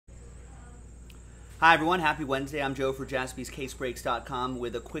Hi everyone, happy Wednesday. I'm Joe for JaspysCaseBreaks.com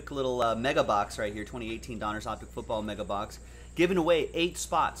with a quick little mega box right here, 2018 Donruss Optic Football Mega Box. Giving away 8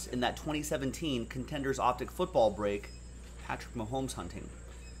 spots in that 2017 Contenders Optic Football break, Patrick Mahomes hunting,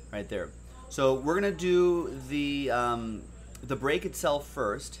 right there. So we're gonna do the break itself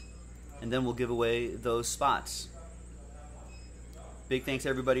first, and then we'll give away those spots. Big thanks to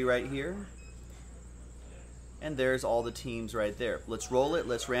everybody right here. And there's all the teams right there. Let's roll it,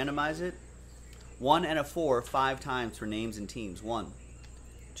 let's randomize it. 1 and a 4, 5 times for names and teams. 1,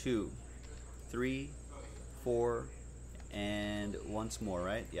 2, 3, 4, and once more,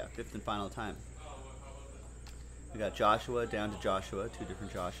 right? Yeah, 5th and final time. We got Joshua down to Joshua, 2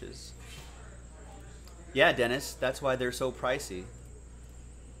 different Joshes. Yeah, Dennis, that's why they're so pricey.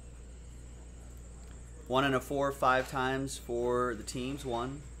 1 and a 4, 5 times for the teams.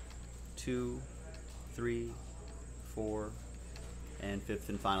 1, 2, 3, 4, and 5th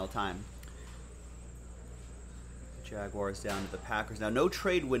and final time. Jaguars down to the Packers. Now, no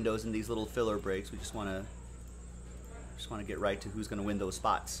trade windows in these little filler breaks. We just want to get right to who's going to win those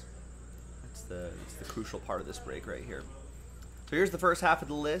spots. That's the crucial part of this break right here. So here's the first half of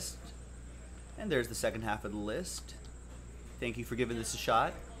the list, and there's the second half of the list. Thank you for giving this a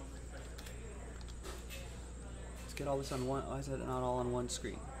shot. Let's get all this on one. Why is it not all on one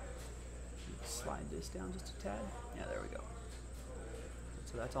screen? Slide this down just a tad. Yeah, there we go.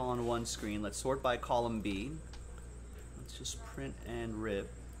 So that's all on one screen. Let's sort by column B. Let's just print and rip.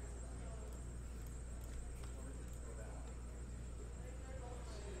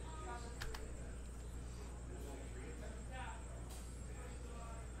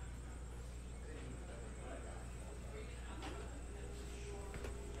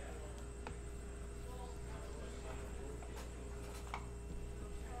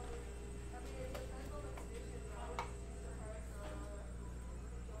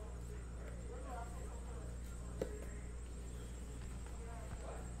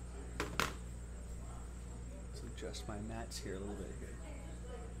 Adjust my mats here a little bit here.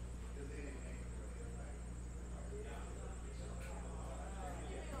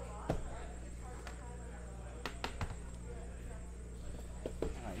 All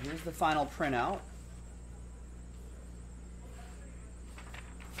right, here's the final printout.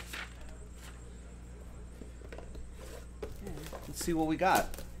 And let's see what we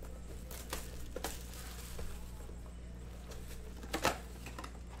got.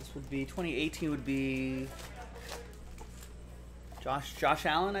 This would be 2018 would be Josh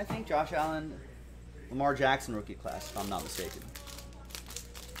Allen, I think. Josh Allen, Lamar Jackson rookie class, if I'm not mistaken.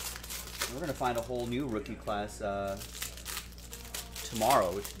 We're going to find a whole new rookie class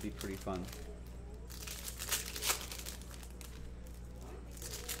tomorrow, which should be pretty fun.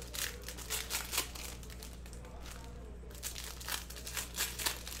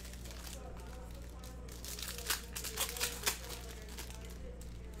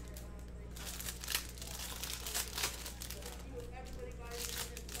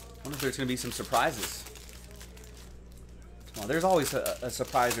 I wonder if there's going to be some surprises. Well, there's always a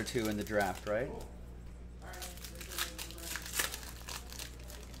surprise or two in the draft, right?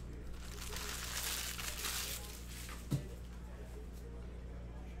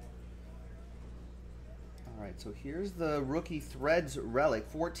 All right, so here's the rookie Threads relic,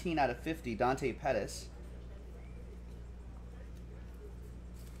 14 out of 50, Dante Pettis.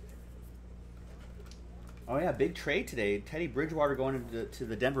 Oh yeah, big trade today. Teddy Bridgewater going to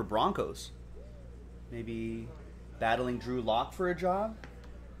the Denver Broncos. Maybe battling Drew Lock for a job.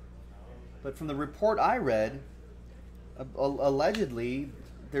 But from the report I read, allegedly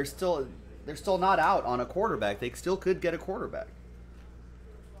they're still not out on a quarterback. They still could get a quarterback.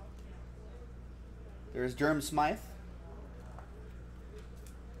 There's Durham Smythe.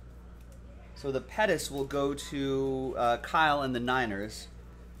 So the Pettis will go to Kyle and the Niners.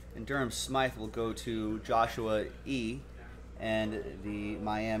 And Durham Smythe will go to Joshua E. and the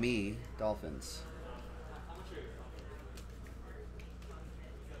Miami Dolphins.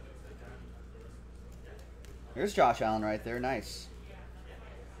 There's Josh Allen right there. Nice.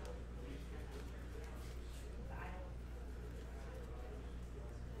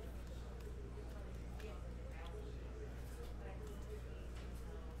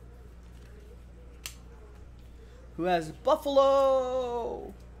 Who has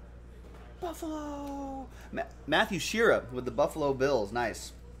Buffalo? Buffalo! Matthew Shearer with the Buffalo Bills.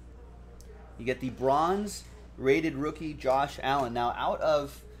 Nice. You get the bronze rated rookie Josh Allen. Now, out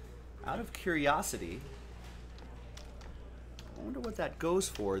of curiosity, I wonder what that goes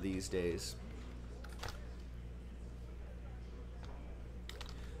for these days.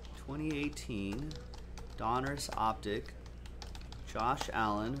 2018 Donruss Optic Josh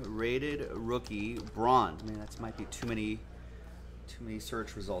Allen, rated rookie, bronze. I mean, that might be too many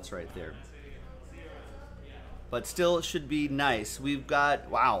search results right there. But still, it should be nice. We've got,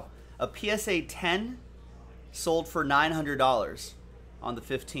 wow, a PSA 10 sold for $900 on the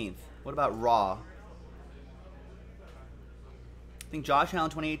 15th. What about raw? I think Josh Allen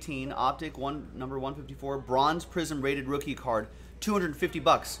 2018, Optic number 154, bronze prism rated rookie card,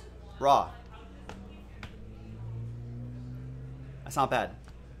 $250 raw. That's not bad.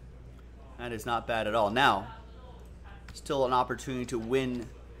 That is not bad at all. Now, still an opportunity to win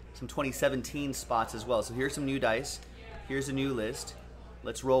some 2017 spots as well. So here's some new dice. Here's a new list.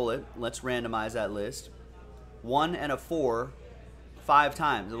 Let's roll it. Let's randomize that list. 1 and a 4, 5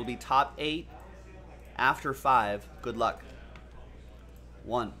 times. It'll be top 8 after 5. Good luck.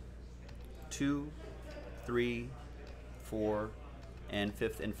 1, 2, 3, 4, and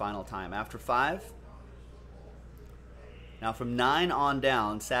 5th and final time. After 5. Now from 9 on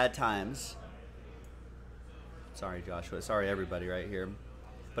down, sad times. Sorry, Joshua. Sorry, everybody right here.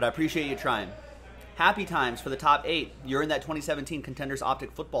 But I appreciate you trying. Happy times for the top 8. You're in that 2017 Contenders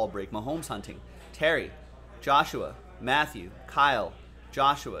Optic football break. Mahomes hunting. Terry, Joshua, Matthew, Kyle,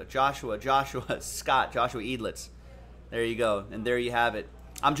 Joshua, Scott, Joshua Edlitz. There you go. And there you have it.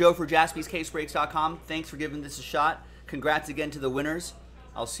 I'm Joe for JaspysCaseBreaks.com. Thanks for giving this a shot. Congrats again to the winners.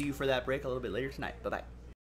 I'll see you for that break a little bit later tonight. Bye-bye.